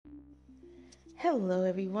Hello,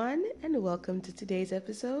 everyone, and welcome to today's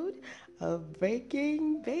episode of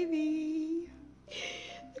Breaking Baby.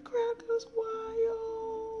 The crowd goes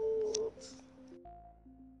wild.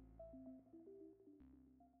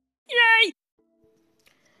 Yay!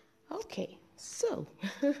 Okay, so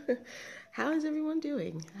how is everyone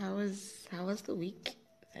doing? How was that the week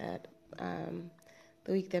that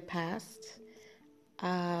passed?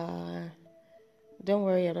 Uh, don't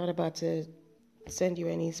worry, I'm not about to send you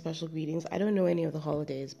any special greetings. I don't know any of the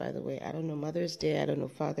holidays, by the way. I don't know Mother's Day. I don't know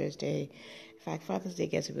Father's Day. In fact, Father's Day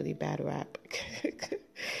gets a really bad rap.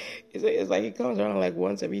 It's like it comes around like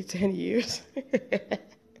once every 10 years.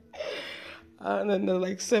 And then there are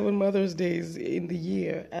like 7 Mother's Days in the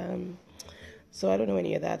year. So I don't know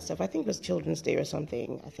any of that stuff. I think it was Children's Day or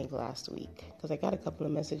something, I think last week. Because I got a couple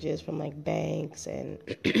of messages from like banks and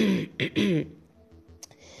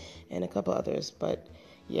and a couple others. But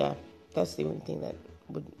yeah, that's the only thing that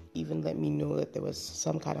would even let me know that there was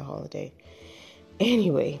some kind of holiday.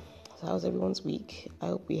 Anyway, so how was everyone's week? I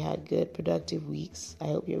hope we had good, productive weeks. I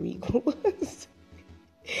hope your week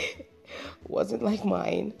wasn't like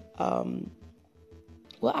mine.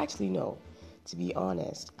 Well, actually, no. To be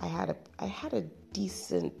honest, I had a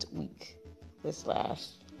decent week this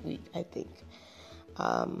last week. I think.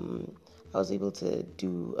 I was able to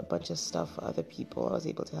do a bunch of stuff for other people. I was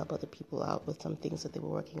able to help other people out with some things that they were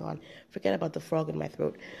working on. Forget about the frog in my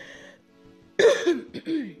throat.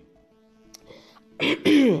 I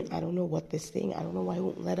don't know what this thing. I don't know why it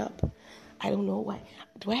won't let up. I don't know why.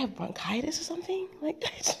 Do I have bronchitis or something? Like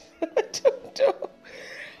I don't know.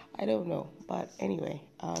 I don't know. But anyway,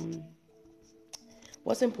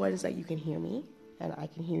 what's important is that you can hear me and I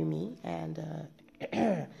can hear me, and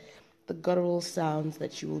the guttural sounds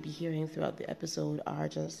that you will be hearing throughout the episode are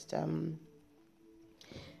just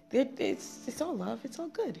it's all love. It's all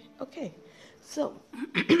good. Okay, so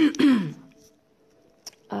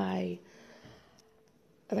I.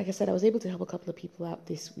 Like I said, I was able to help a couple of people out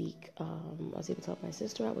this week. I was able to help my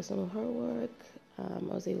sister out with some of her work.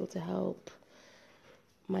 I was able to help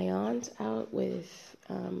my aunt out with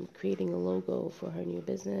creating a logo for her new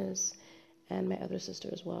business, and my other sister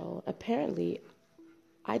as well. Apparently,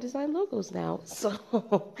 I design logos now, so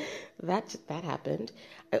that happened.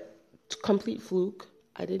 Complete fluke.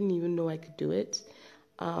 I didn't even know I could do it,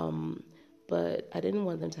 but I didn't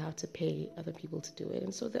want them to have to pay other people to do it,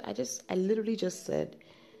 and so I literally just said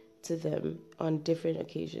to them on different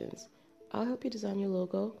occasions, I'll help you design your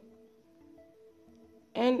logo.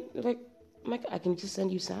 And like, Mike, I can just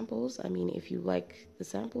send you samples. I mean, if you like the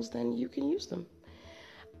samples, then you can use them.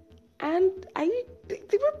 And they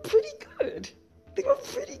were pretty good. They were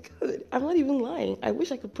pretty good. I'm not even lying. I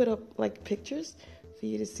wish I could put up like pictures for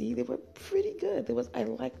you to see. They were pretty good. I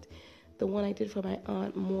liked the one I did for my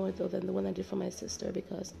aunt more though than the one I did for my sister,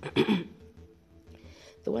 because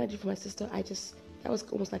the one I did for my sister, that was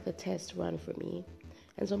almost like a test run for me.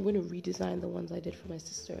 And so I'm going to redesign the ones I did for my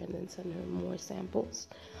sister and then send her more samples.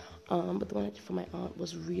 But the one I did for my aunt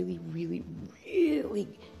was really, really,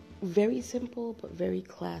 really very simple, but very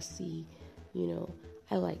classy.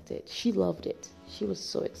 I liked it. She loved it. She was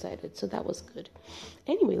so excited. So that was good.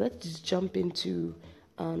 Anyway, let's just jump into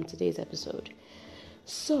today's episode.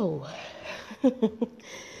 So,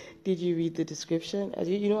 did you read the description? As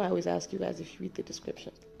you know, I always ask you guys if you read the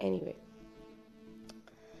description. Anyway,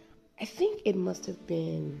 I think it must have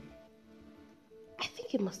been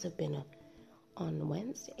on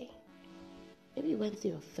Wednesday. Maybe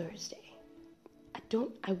Wednesday or Thursday.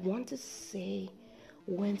 I want to say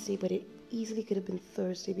Wednesday, but it easily could have been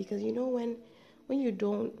Thursday, because when you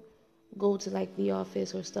don't go to like the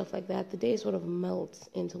office or stuff like that, the day sort of melts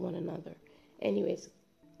into one another. Anyways,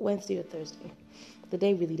 Wednesday or Thursday. The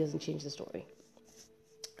day really doesn't change the story.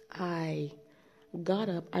 I got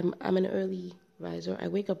up. I'm an early riser. I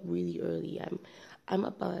wake up really early. I'm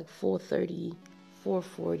up by like 4:30,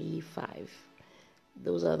 4:45.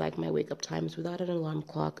 Those are like my wake up times without an alarm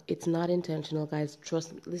clock. It's not intentional, guys.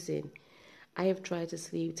 Trust me. Listen, I have tried to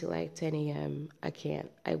sleep till like 10 a.m. I can't.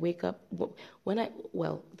 I wake up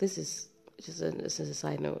this is this is a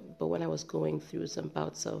side note, but when I was going through some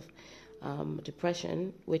bouts of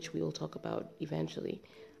depression, which we will talk about eventually,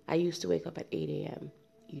 I used to wake up at 8 a.m.,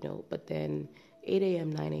 but then 8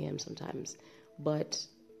 a.m., 9 a.m. sometimes. But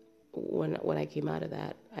when I came out of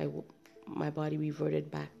that, my body reverted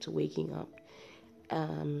back to waking up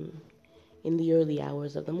in the early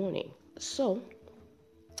hours of the morning. So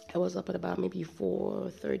I was up at about maybe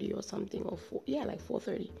 4:30 or something, or like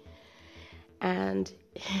 4:30. And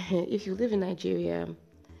if you live in Nigeria,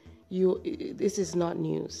 this is not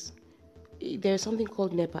news. There's something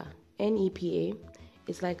called NEPA, NEPA.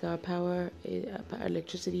 It's like our power,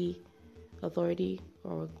 electricity authority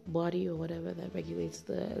or body or whatever that regulates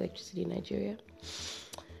the electricity in Nigeria.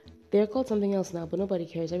 They're called something else now, but nobody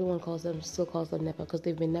cares. Everyone still calls them NEPA because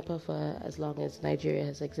they've been NEPA for as long as Nigeria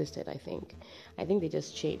has existed, I think. I think they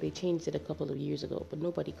changed it a couple of years ago, but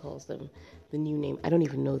nobody calls them the new name. I don't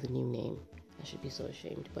even know the new name. I should be so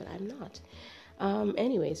ashamed, but I'm not.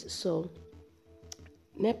 Anyways, so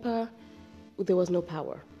NEPA, there was no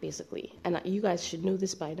power, basically. And you guys should know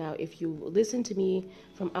this by now. If you listen to me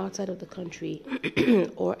from outside of the country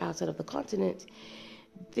or outside of the continent,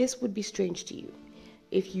 this would be strange to you.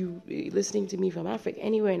 If you listening to me from Africa,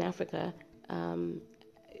 anywhere in Africa,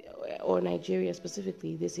 or Nigeria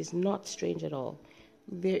specifically, this is not strange at all.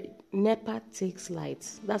 NEPA takes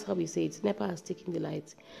lights. That's how we say it. NEPA has taken the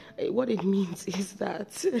lights. What it means is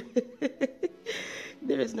that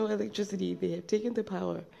there is no electricity. They have taken the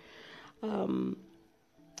power. And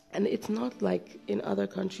it's not like in other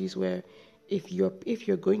countries where if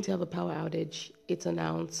you're going to have a power outage, it's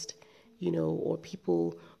announced, or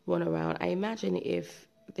people run around. I imagine if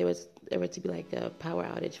there were to be like a power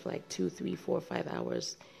outage for like 2, 3, 4, 5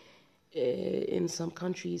 hours in some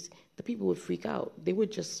countries, the people would freak out. They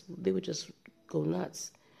would just go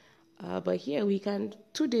nuts. But here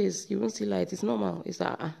 2 days you won't see light. It's normal. It's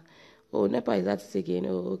like, oh, NEPA is at it again.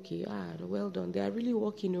 Oh, okay. Well done. They are really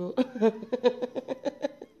working.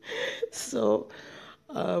 So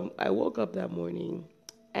I woke up that morning,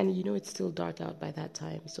 and it's still dark out by that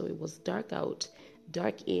time. So it was dark out,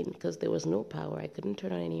 dark in, because there was no power. I couldn't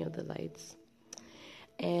turn on any of the lights.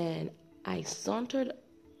 And I sauntered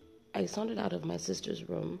out of my sister's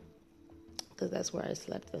room, because that's where I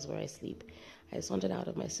slept, that's where I sleep. I sauntered out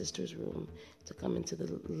of my sister's room to come into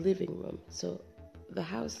the living room. So the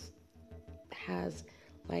house has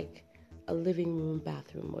like a living room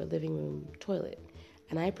bathroom or living room toilet,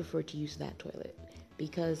 and I prefer to use that toilet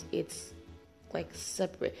because it's like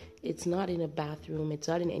separate. It's not in a bathroom, it's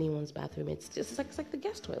not in anyone's bathroom. It's like the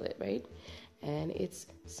guest toilet, right? And it's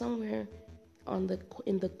somewhere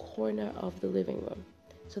in the corner of the living room,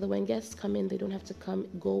 so that when guests come in, they don't have to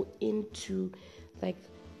go into like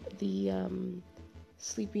the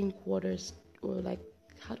sleeping quarters, or like,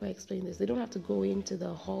 how do I explain this? They don't have to go into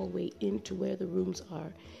the hallway into where the rooms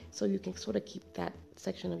are, so you can sort of keep that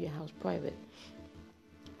section of your house private.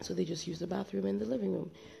 So they just use the bathroom in the living room.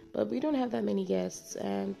 But we don't have that many guests,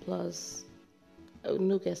 and plus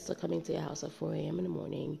no guests are coming to your house at 4 a.m. in the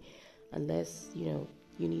morning unless you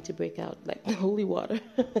need to break out like the holy water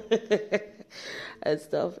and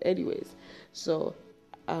stuff. Anyways, so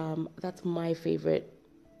that's my favorite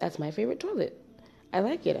toilet. I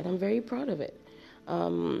like it, and I'm very proud of it.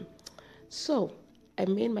 So I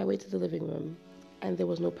made my way to the living room, and there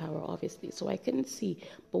was no power, obviously, so I couldn't see.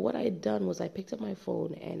 But what I had done was I picked up my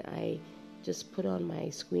phone and I just put on my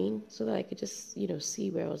screen so that I could just,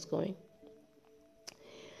 see where I was going.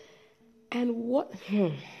 And what?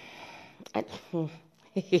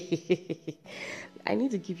 I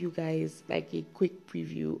need to give you guys like a quick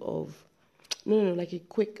preview of, like a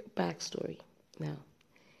quick backstory. Now,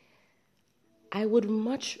 I would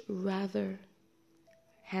much rather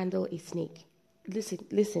handle a snake. Listen.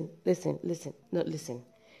 No, listen.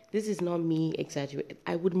 This is not me exaggerating.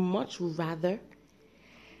 I would much rather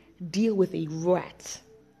deal with a rat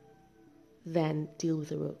than deal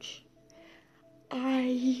with a roach.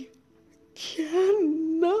 I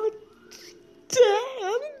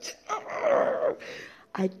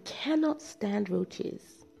cannot stand roaches.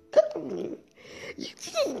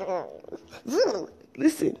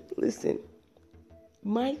 Listen.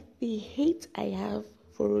 The hate I have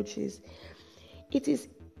for roaches, there's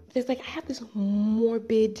like, I have this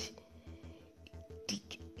morbid,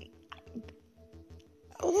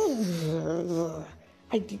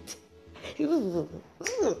 I detest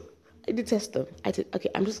them.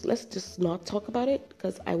 Let's just not talk about it,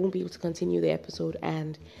 because I won't be able to continue the episode,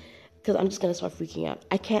 and because I'm just gonna start freaking out.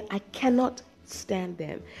 I cannot stand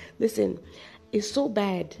them. Listen, it's so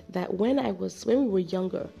bad that when we were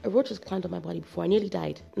younger, a roach has climbed on my body before. I nearly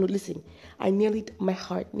died. No, listen, my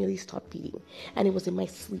heart nearly stopped beating, and it was in my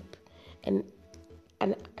sleep, and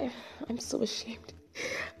I'm so ashamed.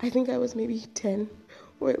 I think I was maybe 10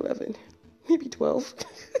 or 11, maybe 12,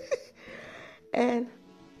 and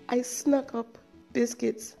I snuck up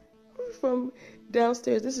biscuits from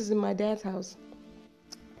downstairs. This is in my dad's house,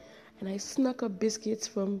 and I snuck up biscuits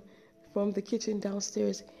from the kitchen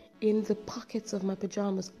downstairs in the pockets of my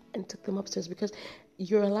pajamas and took them upstairs, because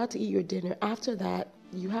you're allowed to eat your dinner. After that,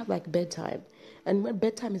 you have like bedtime, and when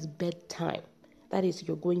bedtime is bedtime, that is,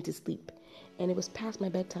 you're going to sleep. And it was past my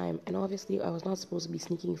bedtime, and obviously I was not supposed to be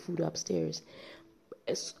sneaking food upstairs.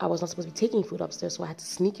 I was not supposed to be taking food upstairs, so I had to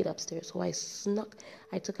sneak it upstairs. So I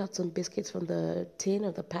took out some biscuits from the tin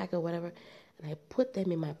or the pack or whatever, and I put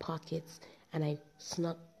them in my pockets, and I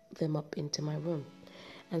snuck them up into my room.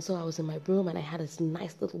 And so I was in my room, and I had this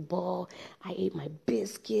nice little ball. I ate my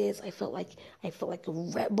biscuits. I felt like a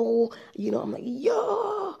rebel. I'm like,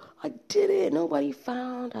 yeah, I did it. Nobody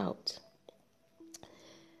found out.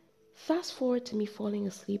 Fast forward to me falling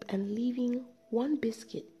asleep and leaving one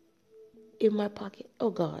biscuit in my pocket. Oh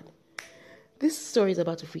God, this story is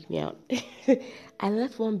about to freak me out. I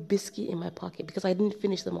left one biscuit in my pocket because I didn't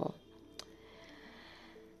finish them all.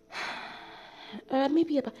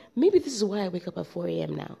 Maybe this is why I wake up at 4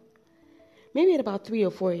 a.m. now. Maybe at about 3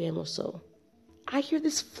 or 4 a.m. or so, I hear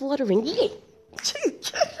this fluttering.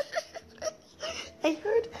 I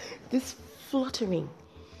heard this fluttering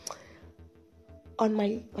on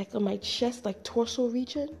my chest, like torso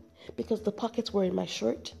region, because the pockets were in my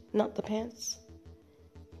shirt, not the pants.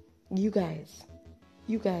 You guys,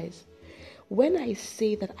 when I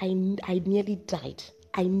say that I nearly died,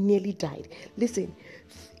 Listen,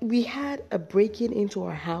 we had a break-in into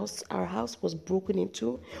our house. Our house was broken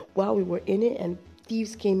into while we were in it, and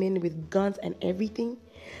thieves came in with guns and everything.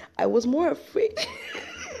 I was more afraid.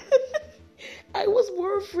 I was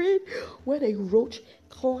more afraid when a roach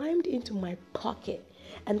climbed into my pocket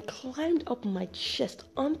and climbed up my chest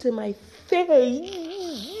onto my face.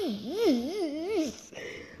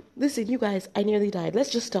 Listen, you guys, I nearly died. Let's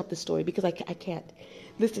just stop the story because I can't.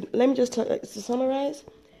 Listen, let me just to summarize.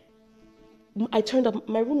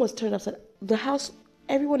 My room was turned upside. The house,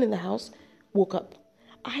 everyone in the house woke up.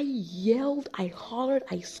 I yelled, I hollered,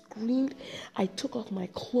 I screamed, I took off my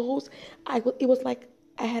clothes. It was like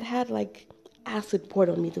I had like acid poured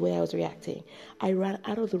on me the way I was reacting. I ran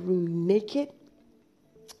out of the room naked,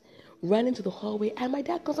 ran into the hallway, and my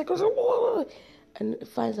dad comes like, whoa, and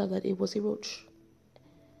finds out that it was a roach.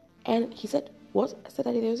 And he said, what? I said,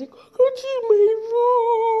 Daddy, there was a cockroach in my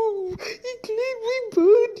room. He claimed my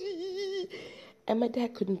body. And my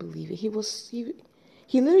dad couldn't believe it. He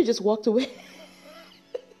literally just walked away.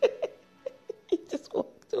 He just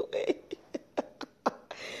walked away.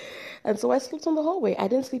 And so I slept in the hallway. I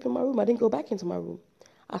didn't sleep in my room. I didn't go back into my room.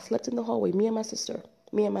 I slept in the hallway, me and my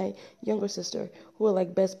younger sister, who were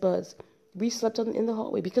like best buds. We slept in the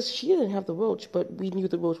hallway because she didn't have the roach, but we knew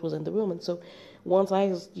the roach was in the room. And so once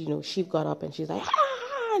she got up and she's like,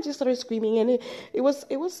 ah, and just started screaming, and it was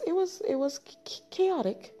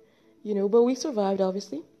chaotic, but we survived,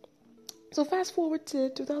 obviously. So fast forward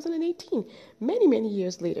to 2018, many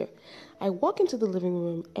years later, I walk into the living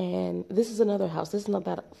room, and this is another house. This is not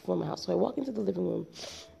that former house. So I walk into the living room,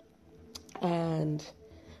 and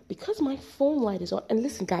because my phone light is on, and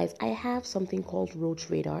listen, guys, I have something called roach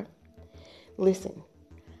radar. Listen,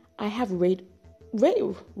 I have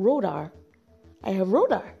radar. I have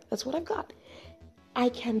radar. That's what I've got. I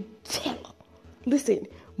can tell. Listen,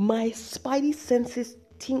 my spidey senses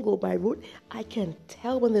tingle by roach. I can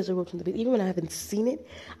tell when there's a roach in the building. Even when I haven't seen it,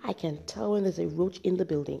 I can tell when there's a roach in the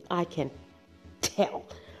building. I can tell.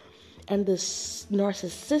 And the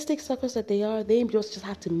narcissistic suckers that they are, they just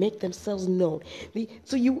have to make themselves known.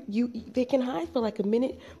 They can hide for like a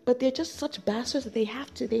minute, but they're just such bastards that they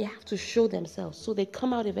have to show themselves. So they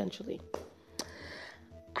come out eventually.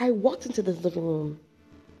 I walked into this living room,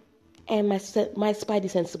 and my spidey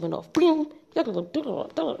sense went off. Boom!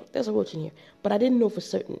 There's a roach in here, but I didn't know for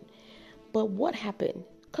certain. But what happened?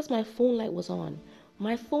 Because my phone light was on,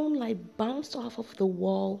 my phone light bounced off of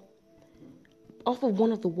one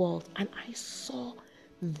of the walls, and I saw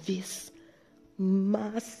this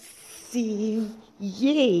massive,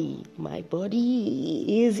 yay, my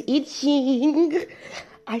body is itching.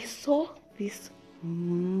 I saw this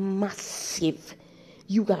massive,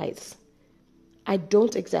 you guys, I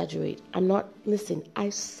don't exaggerate. Listen, I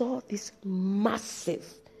saw this massive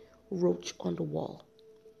roach on the wall.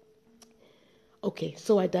 Okay,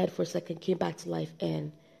 so I died for a second, came back to life,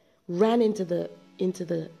 and ran into the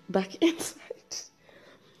back inside.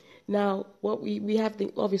 Now, what we have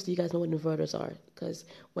obviously you guys know what inverters are, because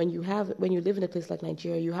when you live in a place like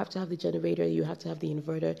Nigeria, you have to have the generator, you have to have the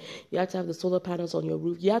inverter, you have to have the solar panels on your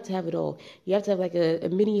roof, you have to have it all. You have to have like a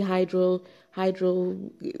mini hydro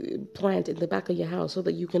plant in the back of your house so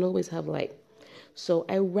that you can always have light. So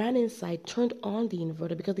I ran inside, turned on the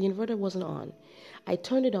inverter because the inverter wasn't on. I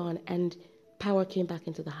turned it on, and power came back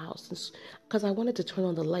into the house because I wanted to turn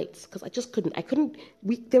on the lights because I just couldn't.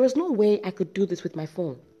 There was no way I could do this with my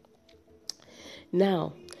phone.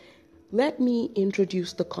 Now, let me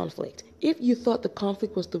introduce the conflict. If you thought the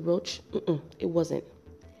conflict was the roach, it wasn't.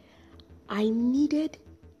 I needed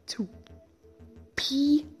to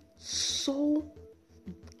pee so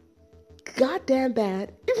goddamn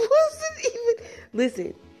bad. It wasn't even.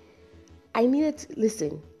 Listen, I needed to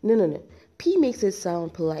listen. No. P makes it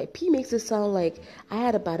sound polite. P makes it sound like I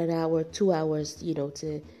had about an hour, 2 hours,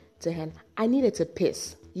 to hand. I needed to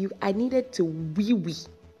piss. I needed to wee wee.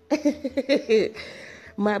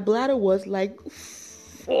 My bladder was like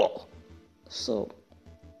full. So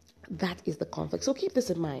that is the conflict. So keep this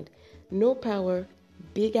in mind. No power,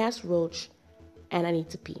 big ass roach, and I need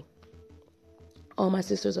to pee. All my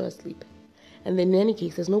sisters are asleep. And then in any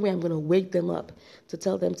case, there's no way I'm going to wake them up to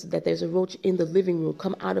tell them that there's a roach in the living room.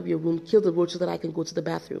 Come out of your room, kill the roach so that I can go to the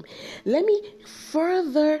bathroom. Let me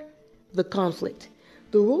further the conflict.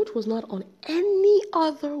 The roach was not on any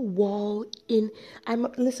other wall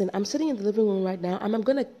I'm sitting in the living room right now, and I'm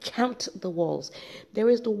going to count the walls. There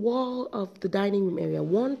is the wall of the dining room area,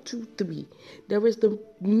 1, 2, 3. There is the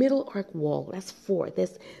middle arc wall, that's 4.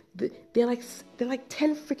 They're like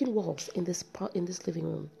 10 freaking walls in this living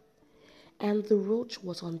room. And the roach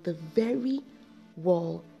was on the very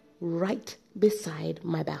wall right beside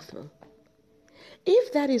my bathroom.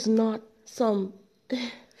 If that is not some...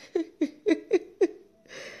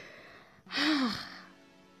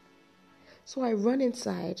 So I run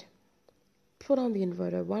inside, put on the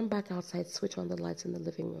inverter, run back outside, switch on the lights in the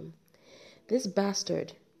living room. This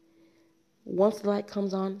bastard, once the light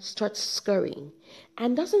comes on, starts scurrying.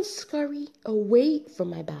 And doesn't scurry away from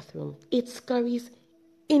my bathroom. It scurries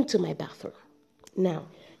into my bathroom. Now,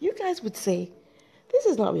 you guys would say, this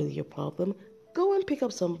is not really your problem. Go and pick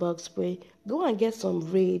up some bug spray. Go and get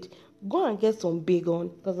some Raid. Go and get some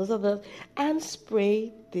Baygon. And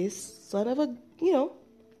spray this son of a,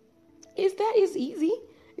 is easy.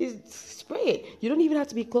 Spray it. You don't even have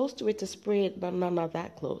to be close to it to spray it, but not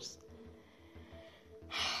that close.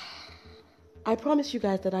 I promise you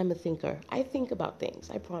guys that I'm a thinker. I think about things.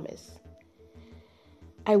 I promise.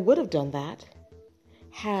 I would have done that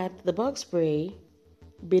had the bug spray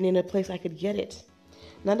been in a place I could get it.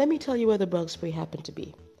 Now let me tell you where the bug spray happened to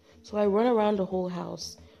be. So I run around the whole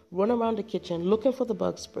house, run around the kitchen looking for the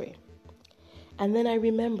bug spray. And then I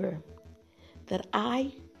remember that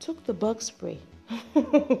I took the bug spray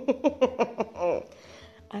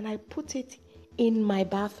and I put it in my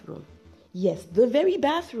bathroom. Yes, the very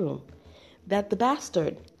bathroom that the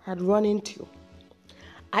bastard had run into.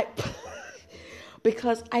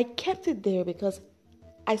 Because I kept it there because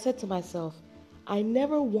I said to myself, I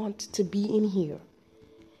never want to be in here.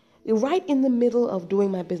 Right in the middle of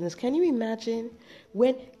doing my business. Can you imagine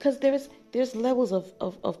because there's levels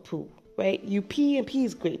of poo, right? You pee and pee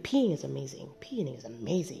is great. Peeing is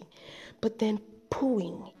amazing. But then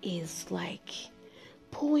pooing is like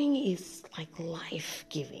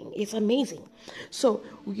life-giving. It's amazing. So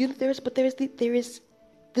there is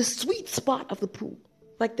the sweet spot of the poo.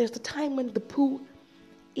 Like there's the time when the poo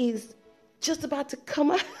is just about to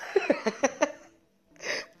come out.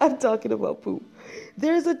 I'm talking about poo.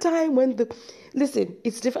 There's a time when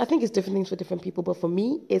it's different. I think it's different things for different people, but for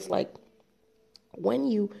me, it's like when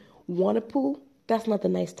you want to poo, that's not the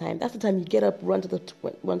nice time. That's the time you get up, run to the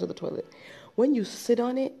toilet. When you sit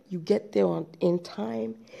on it, you get there in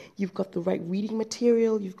time. You've got the right reading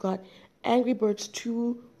material. You've got Angry Birds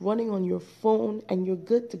 2 running on your phone, and you're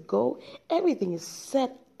good to go. Everything is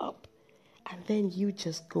set up, and then you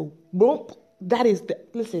just go boom.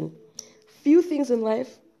 Listen, few things in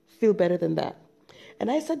life feel better than that.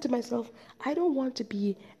 And I said to myself, I don't want to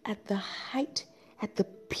be at the height, at the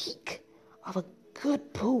peak of a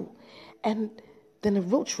good poo. And then a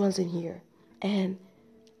roach runs in here and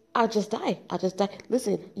I'll just die.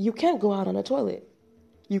 Listen, you can't go out on a toilet.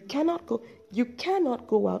 You cannot go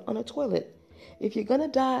out on a toilet. If you're going to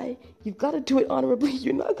die, you've got to do it honorably.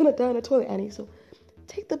 You're not going to die on a toilet, Annie. So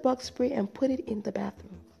take the bug spray and put it in the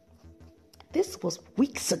bathroom. This was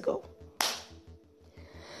weeks ago.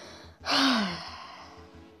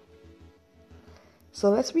 So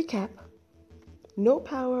let's recap. No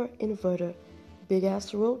power, inverter, big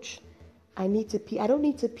ass roach. I need to pee. I don't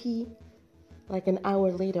need to pee like an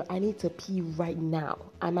hour later. I need to pee right now.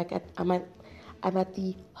 I'm at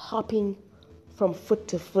the hopping from foot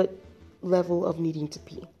to foot level of needing to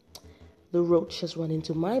pee. The roach has run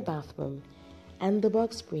into my bathroom and the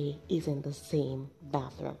bug spray is in the same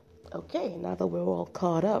bathroom. Okay, now that we're all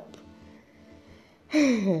caught up.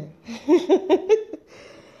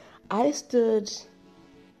 I stood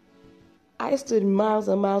miles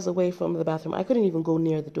and miles away from the bathroom. I couldn't even go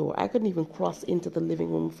near the door. I couldn't even cross into the living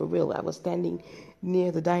room for real. I was standing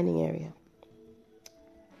near the dining area.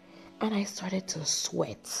 And I started to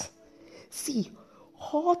sweat. See,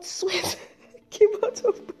 hot sweat came out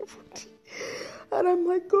of my body. And I'm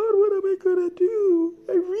like, God, what am I going to do?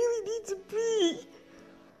 I really need to pee.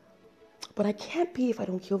 But I can't pee if I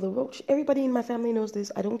don't kill the roach. Everybody in my family knows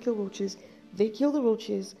this. I don't kill roaches. They kill the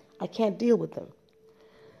roaches. I can't deal with them.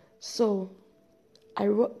 So,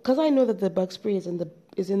 because I know that the bug spray is in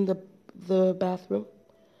the bathroom,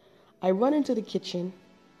 I run into the kitchen,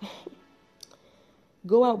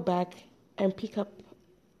 go out back, and pick up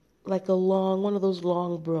like one of those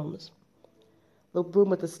long brooms. The broom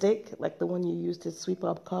with the stick, like the one you use to sweep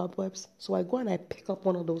up cobwebs. So I go and I pick up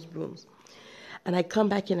one of those brooms. And I come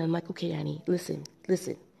back in and I'm like, okay, Annie, listen. It's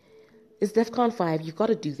DEFCON 5. You got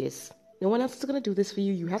to do this. No one else is going to do this for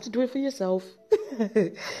you. You have to do it for yourself.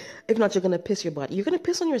 If not, you're going to piss your body. You're going to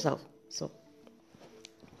piss on yourself. So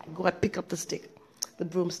I go and pick up the stick, the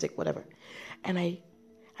broomstick, whatever. And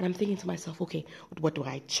I'm thinking to myself, okay, what do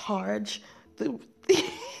I charge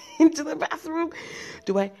into the bathroom?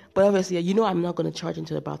 But obviously, I'm not going to charge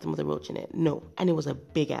into the bathroom with a roach in it. No. And it was a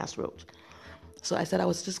big ass roach. So I said I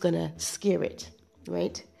was just going to scare it,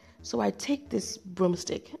 right? So I take this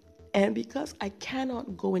broomstick, and because I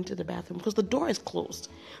cannot go into the bathroom because the door is closed,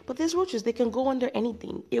 but there's roaches, they can go under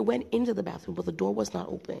anything. It went into the bathroom, but the door was not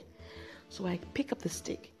open. So I pick up the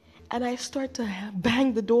stick, and I start to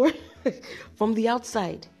bang the door from the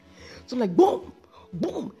outside. So I'm like, boom,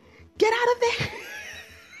 boom, get out of there.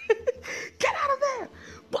 Get out of there.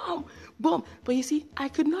 Boom, boom. But you see, I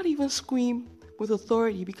could not even scream with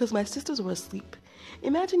authority because my sisters were asleep.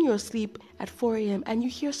 Imagine you're asleep at 4 a.m. and you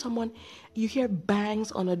hear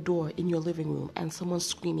bangs on a door in your living room and someone's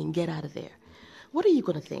screaming, get out of there. What are you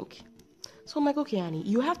going to think? So I'm like, okay, Annie,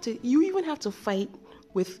 you even have to fight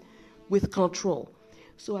with control.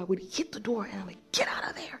 So I would hit the door and I'm like, get out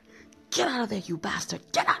of there, you bastard,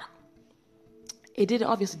 get out. It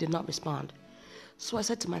obviously did not respond. So I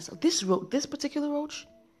said to myself, this particular roach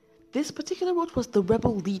was the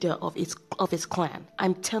rebel leader of its clan.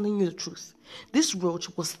 I'm telling you the truth. This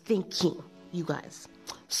roach was thinking, you guys.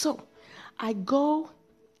 So I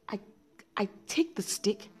take the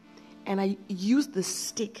stick and I use the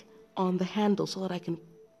stick on the handle so that I can,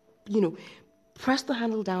 press the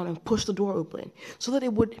handle down and push the door open so that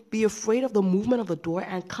it would be afraid of the movement of the door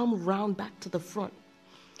and come round back to the front.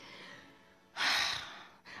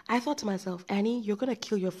 I thought to myself, Annie, you're going to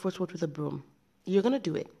kill your first roach with a broom. You're going to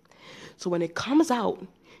do it. So when it comes out,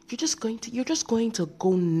 you're just going to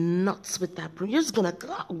go nuts with that broom. You're just going to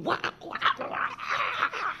go,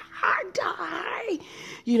 die,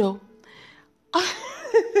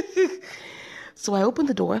 So I opened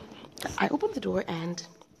the door and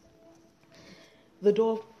the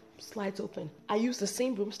door slides open. I use the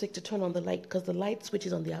same broomstick to turn on the light because the light switch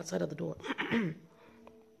is on the outside of the door.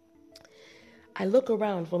 I look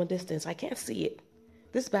around from a distance. I can't see it.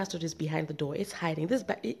 This bastard is behind the door. It's hiding. It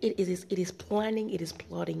is planning. It is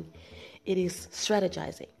plotting. It is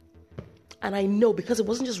strategizing. And I know because it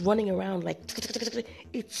wasn't just running around like,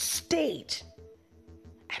 it stayed.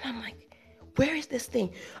 And I'm like, where is this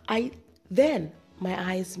thing? Then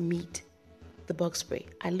my eyes meet the bug spray.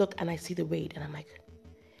 I look and I see the raid and I'm like,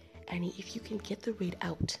 Annie, if you can get the raid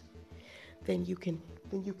out, then you can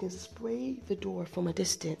spray the door from a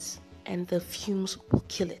distance and the fumes will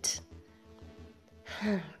kill it.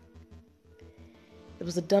 It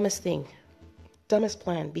was the dumbest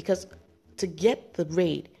plan, because to get the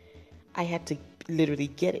raid, I had to literally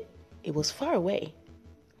get it. It was far away.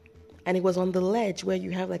 And it was on the ledge where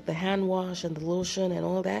you have like the hand wash and the lotion and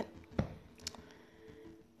all that.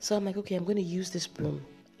 So I'm like, okay, I'm going to use this broom.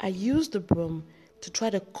 I used the broom to try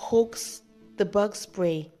to coax the bug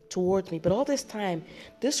spray towards me. But all this time,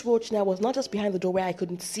 this roach now was not just behind the door where I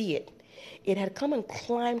couldn't see it. It had come and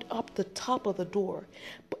climbed up the top of the door,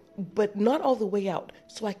 but not all the way out.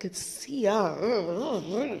 So I could see,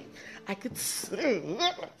 I could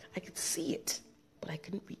see it, but I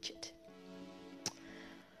couldn't reach it.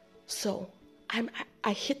 So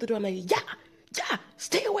I hit the door. I'm like, yeah,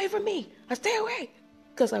 stay away from me. I stay away.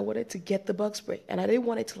 Because I wanted to get the bug spray. And I didn't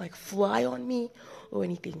want it to like fly on me or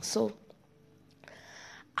anything. So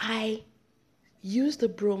I used the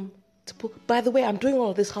broom to pull. By the way, I'm doing all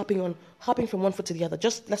of this hopping from one foot to the other.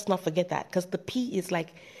 Just let's not forget that. Because the pee is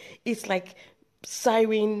like, it's like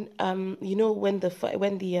siren, when the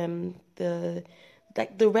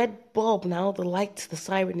red bulb now, the light, the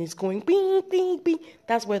siren is going bing, bing, bing.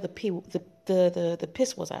 That's where the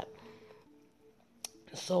piss was at.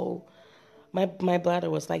 So my bladder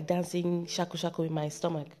was like dancing shaku shaku in my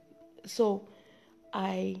stomach. So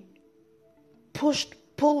I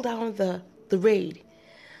pulled down the raid.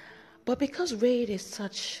 But because raid is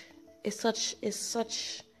such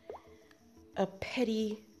a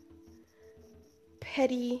petty,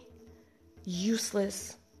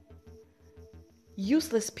 useless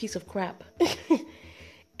piece of crap,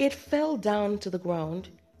 it fell down to the ground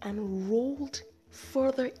and rolled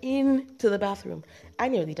further into the bathroom. I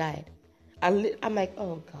nearly died. I'm like,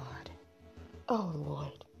 oh God. Oh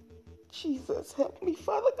Lord. Jesus, help me,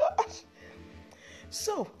 Father God.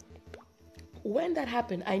 So, when that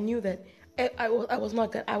happened, I knew that I was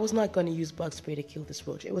not going to use bug spray to kill this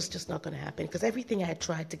roach. It was just not going to happen because everything I had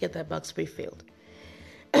tried to get that bug spray failed.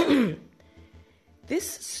 This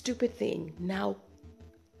stupid thing now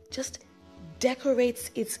just decorates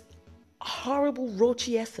its horrible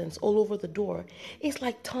roachy essence all over the door. It's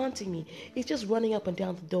like taunting me. It's just running up and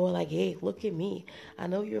down the door like, hey, look at me. I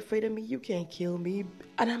know you're afraid of me. You can't kill me.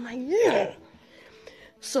 And I'm like, yeah.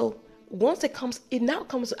 So once it now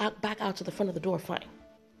comes back out to the front of the door, fine.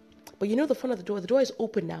 But you know the front of the door is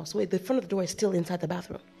open now. So the front of the door is still inside the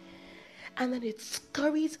bathroom. And then it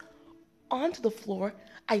scurries onto the floor.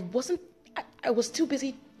 I was too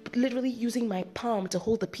busy literally using my palm to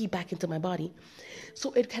hold the pee back into my body.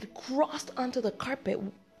 So it had crossed onto the carpet,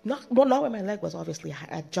 not where my leg was, obviously.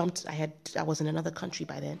 I jumped, I was in another country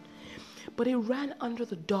by then. But it ran under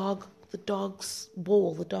the dog's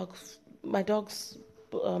bowl, my dog's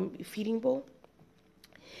feeding bowl.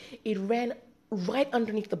 It ran right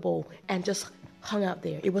underneath the bowl and just hung out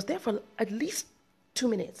there. It was there for at least 2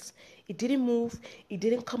 minutes. It didn't move. It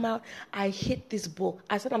didn't come out. I hit this bowl.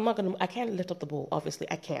 I said, I can't lift up the bowl. Obviously,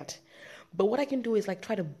 I can't. But what I can do is like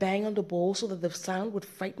try to bang on the bowl so that the sound would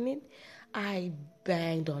frighten it. I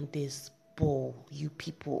banged on this bowl, you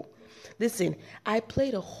people. Listen, I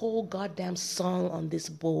played a whole goddamn song on this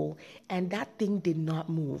bowl and that thing did not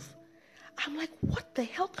move. I'm like, what the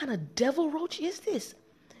hell kind of devil roach is this?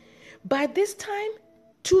 By this time,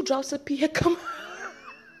 2 drops of pee had come out.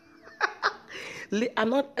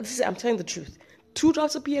 I'm telling the truth. 2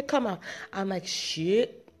 drops of pee had come out. I'm like,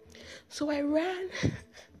 shit. So I ran.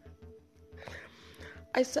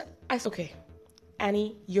 I said, okay,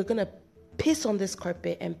 Annie, you're going to piss on this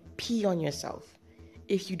carpet and pee on yourself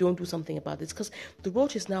if you don't do something about this. Because the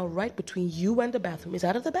roach is now right between you and the bathroom. It's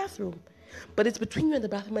out of the bathroom. But it's between you and the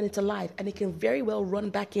bathroom and it's alive. And it can very well run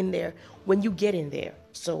back in there when you get in there.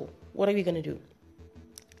 So what are we going to do?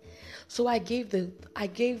 So I gave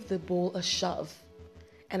the bowl a shove.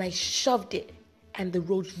 And I shoved it. And the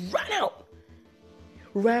roach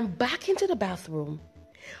ran back into the bathroom,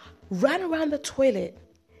 ran around the toilet,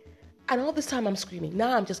 and all this time I'm screaming.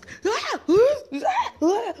 Now I'm just, I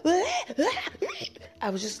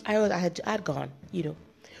had gone,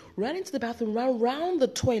 ran into the bathroom, ran around the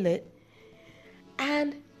toilet,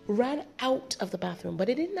 and ran out of the bathroom. But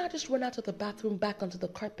it did not just run out of the bathroom back onto the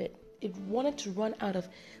carpet. It wanted to run out of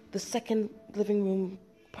the second living room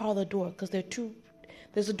parlor door because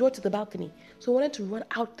there's a door to the balcony. So I wanted to run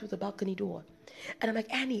out through the balcony door. And I'm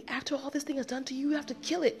like, Annie, after all this thing is done to you, you have to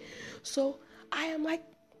kill it. So I am like,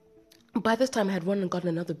 by this time I had run and gotten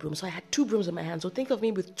another broom. So I had 2 brooms in my hand. So think of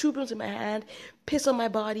me with 2 brooms in my hand, piss on my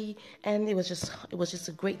body, and it was just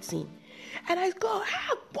a great scene. And I go,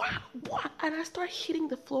 and I start hitting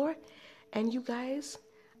the floor. And you guys,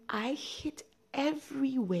 I hit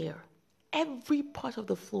everywhere, every part of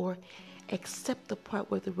the floor except the part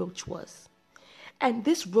where the roach was. And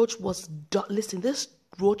this roach was, this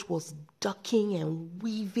roach was ducking and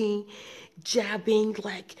weaving, jabbing,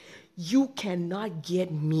 like, you cannot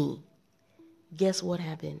get me. Guess what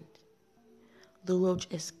happened? The roach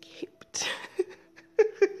escaped.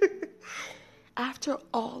 After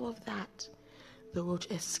all of that, the roach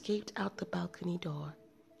escaped out the balcony door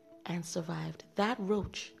and survived. That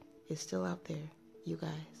roach is still out there, you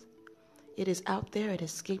guys. It is out there. It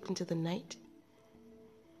escaped into the night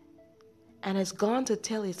and has gone to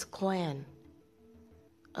tell its clan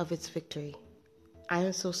of its victory. I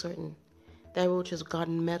am so certain that roach has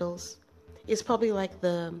gotten medals. It's probably like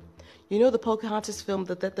the Pocahontas film,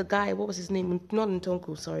 the guy, what was his name? Not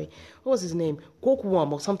Ntonku, sorry. What was his name?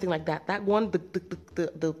 Kokwom or something like that. That one,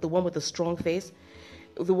 the one with the strong face,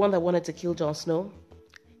 the one that wanted to kill Jon Snow.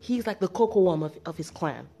 He's like the Kokowam of his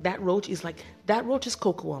clan. That roach is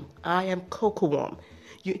Kokowam. I am Kokowam.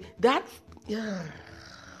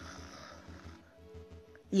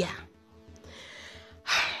 Yeah.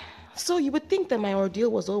 So you would think that my ordeal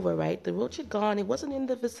was over, right? The roach had gone. It wasn't in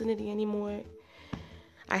the vicinity anymore.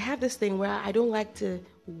 I have this thing where I don't like to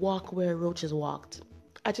walk where roaches walked.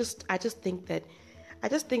 I just think that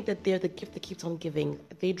they're the gift that keeps on giving.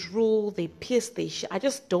 They drool, they piss, they shit. I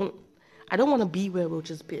don't want to be where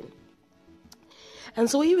roaches been. And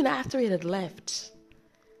so even after it had left,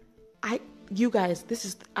 you guys,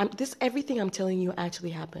 everything I'm telling you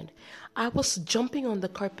actually happened. I was jumping on the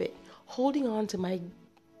carpet, holding on to my,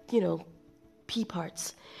 pee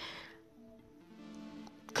parts,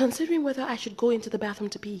 considering whether I should go into the bathroom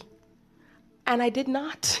to pee. And I did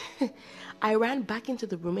not. I ran back into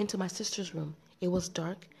the room, into my sister's room. It was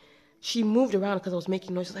dark. She moved around because I was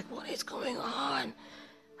making noise. She's like, what is going on?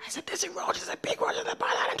 I said, there's a roach. There's a big roach in the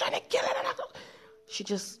barn. I'm trying to kill it. She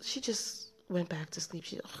just went back to sleep.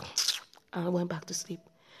 She went back to sleep.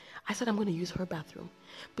 I said, I'm going to use her bathroom.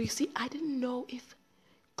 But you see, I didn't know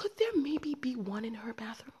could there maybe be one in her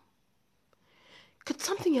bathroom? Could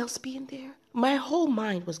something else be in there? My whole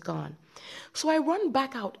mind was gone. So I run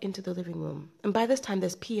back out into the living room. And by this time,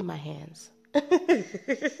 there's pee in my hands.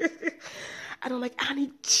 And I'm like,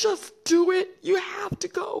 Annie, just do it. You have to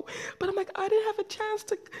go. But I'm like, I didn't have a chance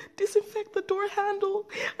to disinfect the door handle.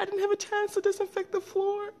 I didn't have a chance to disinfect the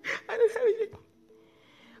floor. I didn't have anything.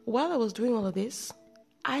 While I was doing all of this,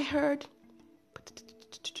 I heard.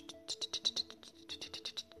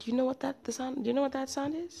 Do you know what that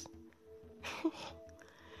sound is?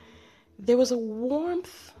 There was a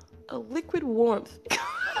liquid warmth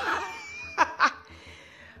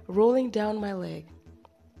rolling down my leg.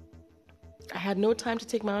 I had no time to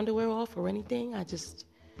take my underwear off or anything. I just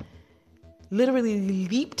literally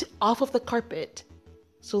leaped off of the carpet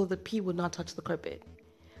so the pee would not touch the carpet.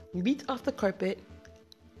 Leaped off the carpet,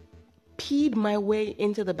 peed my way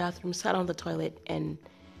into the bathroom, sat on the toilet, and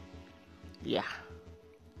yeah.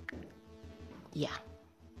 Yeah.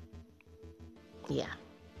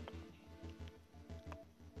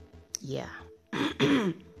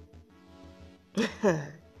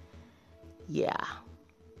 Yeah.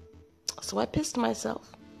 So I pissed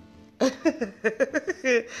myself.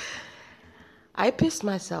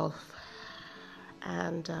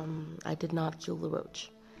 And I did not kill the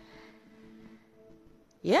roach.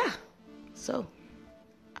 Yeah. So,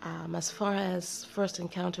 as far as first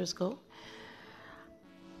encounters go,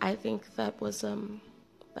 I think that was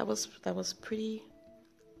pretty.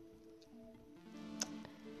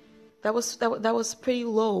 That was pretty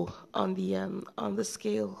low on the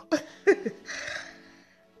scale.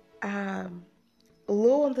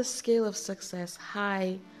 Low on the scale of success,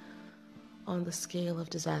 high on the scale of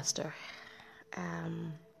disaster.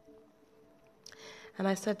 And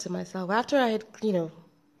I said to myself, after I had,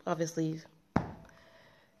 obviously,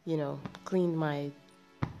 cleaned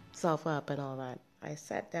myself up and all that, I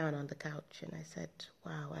sat down on the couch and I said,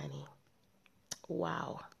 wow, Annie,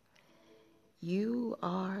 wow. You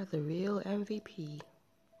are the real MVP.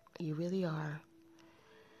 You really are.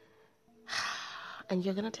 And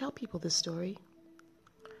you're going to tell people this story.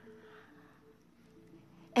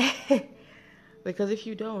 Because if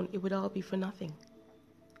you don't, it would all be for nothing.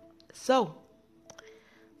 So,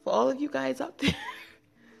 for all of you guys out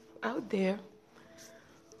there,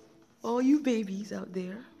 all you babies out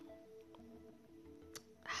there,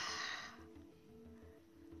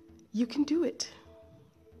 you can do it.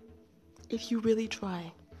 If you really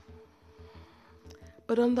try.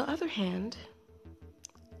 But on the other hand,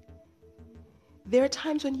 there are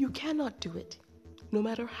times when you cannot do it, no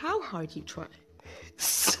matter how hard you try.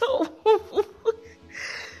 So,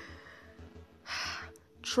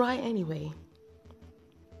 try anyway.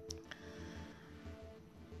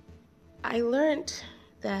 I learned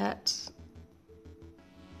that,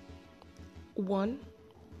 one,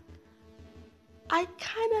 I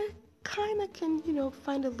kind of can,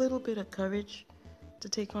 find a little bit of courage to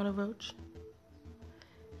take on a roach.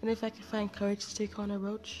 And if I can find courage to take on a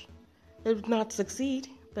roach, it would not succeed,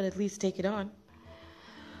 but at least take it on.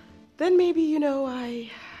 Then maybe,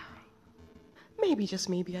 just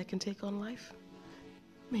maybe I can take on life.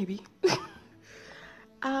 Maybe.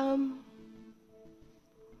 And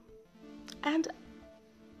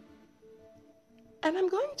I'm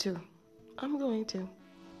going to.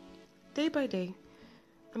 Day by day.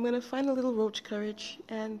 I'm going to find a little roach courage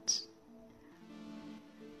and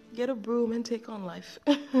get a broom and take on life.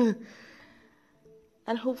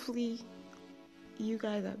 And hopefully you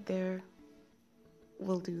guys out there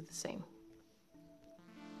will do the same.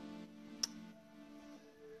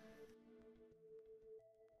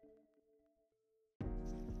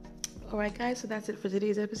 Alright guys, so that's it for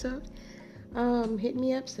today's episode. Hit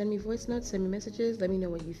me up, send me voice notes, send me messages, let me know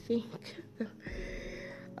what you think.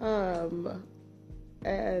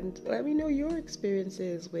 And let me know your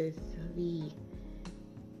experiences with the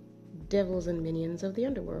devils and minions of the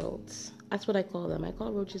underworld. That's what I call them. I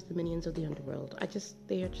call roaches the minions of the underworld.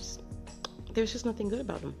 There's just nothing good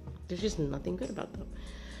about them. There's just nothing good about them.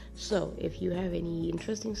 So, if you have any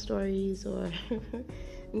interesting stories or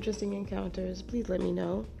interesting encounters, please let me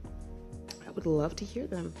know. I would love to hear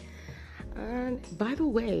them. And by the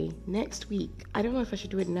way, next week, I don't know if I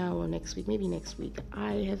should do it now or next week, maybe next week,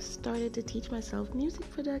 I have started to teach myself music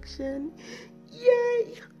production.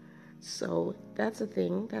 Yay! So that's a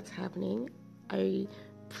thing that's happening. I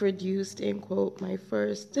produced, in quote, my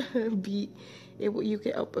first beat. You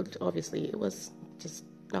could obviously it was just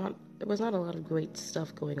not. There was not a lot of great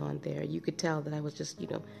stuff going on there. You could tell that I was just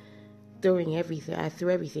throwing everything. I threw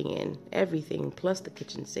everything plus the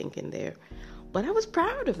kitchen sink in there. But I was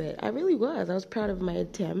proud of it. I really was. I was proud of my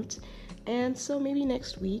attempt. And so maybe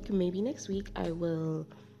next week, I will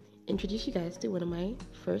introduce you guys to one of my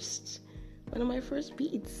first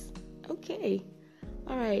beats. Okay.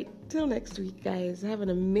 All right. Till next week, guys. Have an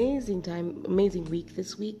amazing week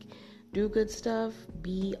this week. Do good stuff.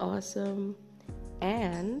 Be awesome.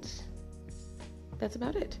 And that's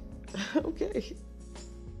about it. Okay.